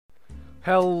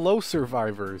Hello,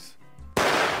 survivors!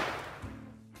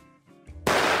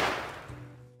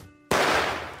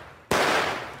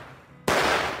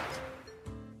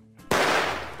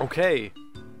 Okay,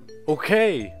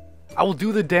 I will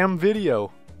do the damn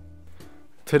video!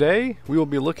 Today, we will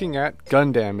be looking at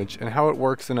gun damage and how it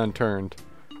works in Unturned.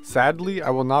 Sadly, I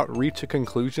will not reach a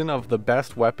conclusion of the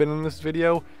best weapon in this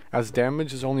video, as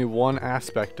damage is only one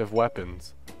aspect of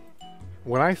weapons.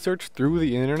 When I searched through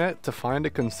the internet to find a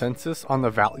consensus on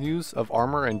the values of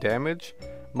armor and damage,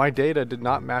 my data did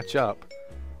not match up.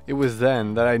 It was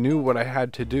then that I knew what I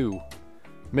had to do.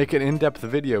 Make an in-depth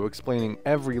video explaining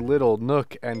every little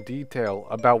nook and detail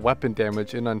about weapon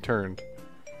damage in Unturned.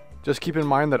 Just keep in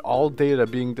mind that all data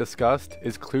being discussed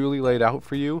is clearly laid out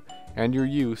for you and your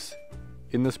use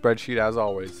in the spreadsheet as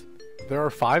always. There are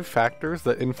 5 factors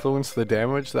that influence the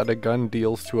damage that a gun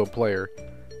deals to a player: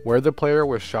 where the player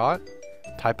was shot,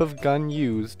 type of gun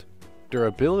used,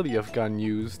 durability of gun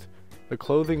used, the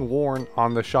clothing worn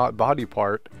on the shot body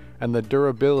part, and the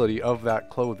durability of that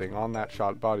clothing on that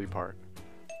shot body part.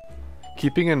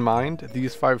 Keeping in mind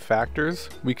these 5 factors,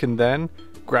 we can then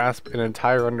grasp an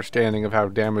entire understanding of how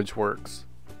damage works.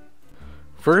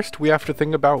 First, we have to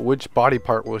think about which body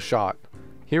part was shot.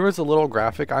 Here is a little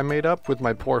graphic I made up with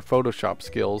my poor Photoshop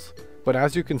skills, but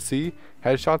as you can see,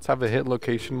 headshots have a hit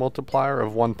location multiplier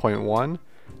of 1.1,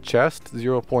 chest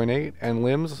 0.8, and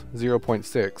limbs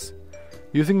 0.6.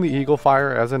 Using the Eagle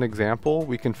Fire as an example,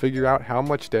 we can figure out how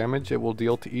much damage it will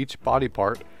deal to each body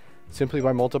part simply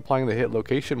by multiplying the hit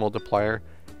location multiplier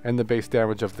and the base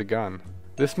damage of the gun.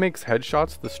 This makes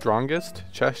headshots the strongest,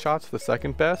 chest shots the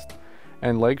second best,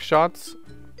 and leg shots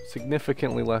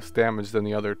significantly less damage than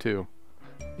the other two.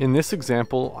 In this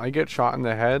example, I get shot in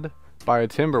the head by a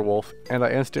Timberwolf and I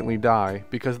instantly die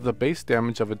because the base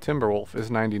damage of a Timberwolf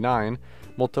is 99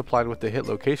 multiplied with the hit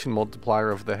location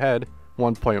multiplier of the head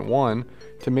 1.1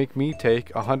 to make me take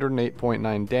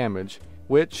 108.9 damage,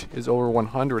 which is over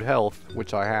 100 health,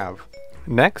 which I have.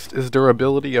 Next is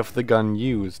durability of the gun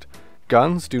used.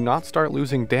 Guns do not start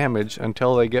losing damage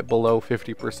until they get below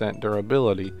 50%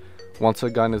 durability. Once a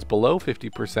gun is below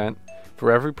 50%,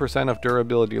 for every percent of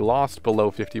durability lost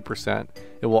below 50%,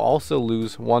 it will also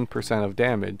lose 1% of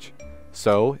damage.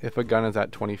 So, if a gun is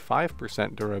at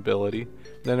 25% durability,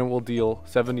 then it will deal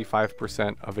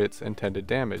 75% of its intended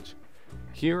damage.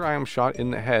 Here I am shot in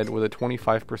the head with a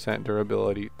 25%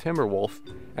 durability Timberwolf,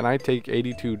 and I take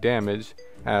 82 damage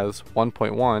as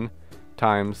 1.1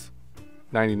 times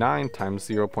 99 times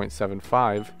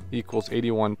 0.75 equals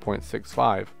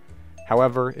 81.65.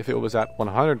 However, if it was at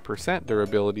 100%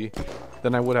 durability,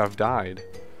 then I would have died.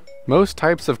 Most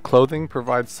types of clothing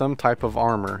provide some type of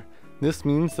armor. This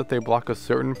means that they block a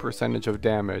certain percentage of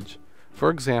damage. For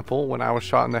example, when I was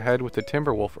shot in the head with the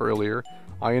Timberwolf earlier,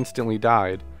 I instantly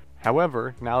died.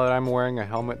 However, now that I'm wearing a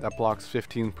helmet that blocks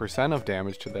 15% of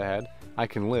damage to the head, I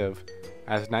can live,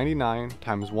 as 99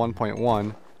 times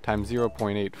 1.1 times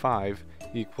 0.85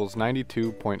 equals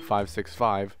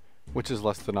 92.565, which is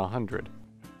less than 100.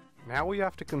 Now we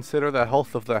have to consider the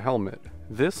health of the helmet.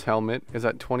 This helmet is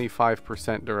at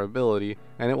 25% durability,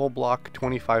 and it will block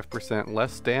 25%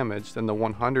 less damage than the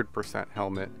 100%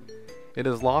 helmet. It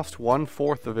has lost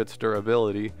 1/4 of its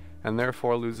durability, and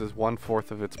therefore loses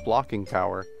 1/4 of its blocking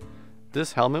power.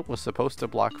 This helmet was supposed to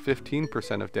block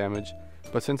 15% of damage,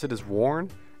 but since it is worn,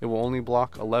 it will only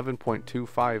block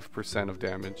 11.25% of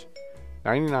damage.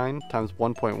 99 times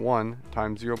 1.1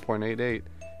 times 0.88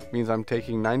 means I'm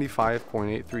taking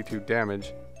 95.832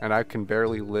 damage, and I can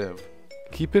barely live.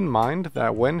 Keep in mind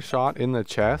that when shot in the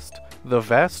chest, the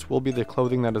vest will be the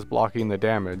clothing that is blocking the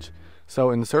damage, so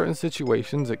in certain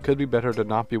situations it could be better to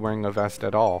not be wearing a vest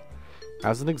at all.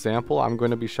 As an example, I'm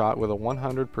going to be shot with a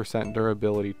 100%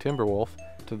 durability Timberwolf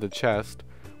to the chest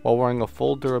while wearing a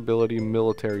full durability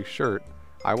military shirt.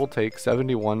 I will take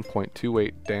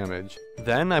 71.28 damage.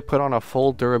 Then I put on a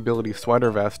full durability sweater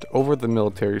vest over the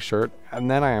military shirt, and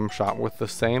then I am shot with the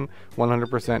same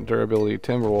 100% durability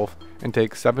Timberwolf and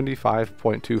take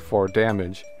 75.24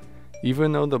 damage.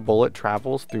 Even though the bullet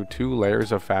travels through 2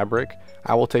 layers of fabric,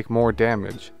 I will take more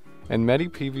damage. In many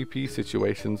PvP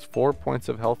situations, 4 points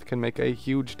of health can make a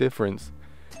huge difference.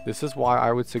 This is why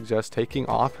I would suggest taking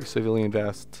off your civilian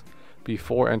vests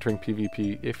before entering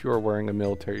PvP if you are wearing a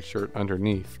military shirt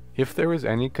underneath. If there is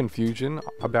any confusion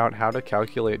about how to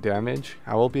calculate damage,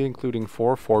 I will be including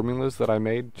 4 formulas that I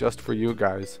made just for you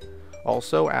guys.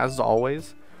 Also, as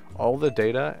always, all the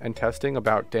data and testing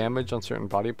about damage on certain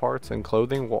body parts and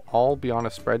clothing will all be on a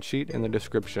spreadsheet in the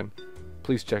description.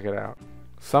 Please check it out.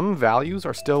 Some values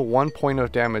are still 1 point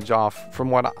of damage off from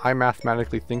what I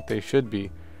mathematically think they should be.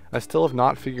 I still have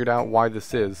not figured out why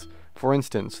this is, For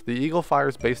instance, the Eagle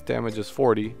Fire's base damage is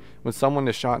 40, when someone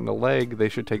is shot in the leg they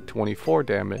should take 24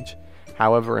 damage.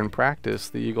 However, in practice,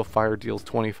 the Eagle Fire deals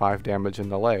 25 damage in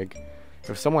the leg.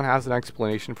 If someone has an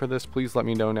explanation for this, please let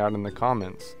me know down in the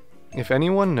comments. If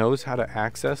anyone knows how to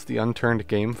access the Unturned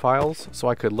game files so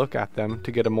I could look at them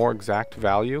to get a more exact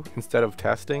value instead of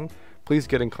testing, please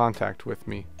get in contact with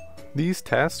me. These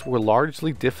tests were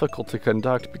largely difficult to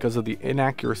conduct because of the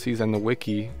inaccuracies in the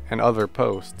wiki and other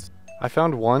posts. I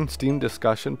found one Steam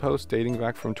discussion post dating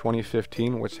back from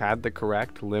 2015 which had the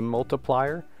correct limb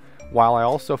multiplier, while I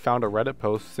also found a Reddit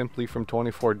post simply from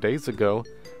 24 days ago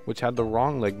which had the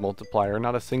wrong leg multiplier.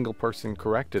 Not a single person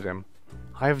corrected him.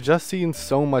 I have just seen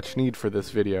so much need for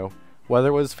this video, whether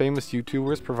it was famous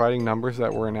YouTubers providing numbers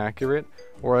that were inaccurate,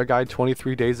 or a guy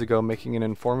 23 days ago making an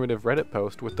informative Reddit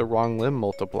post with the wrong limb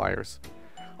multipliers.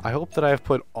 I hope that I have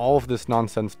put all of this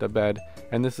nonsense to bed,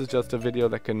 and this is just a video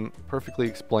that can perfectly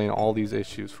explain all these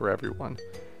issues for everyone.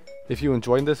 If you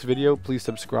enjoyed this video, please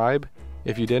subscribe.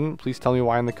 If you didn't, please tell me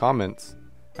why in the comments.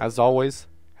 As always,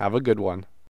 have a good one.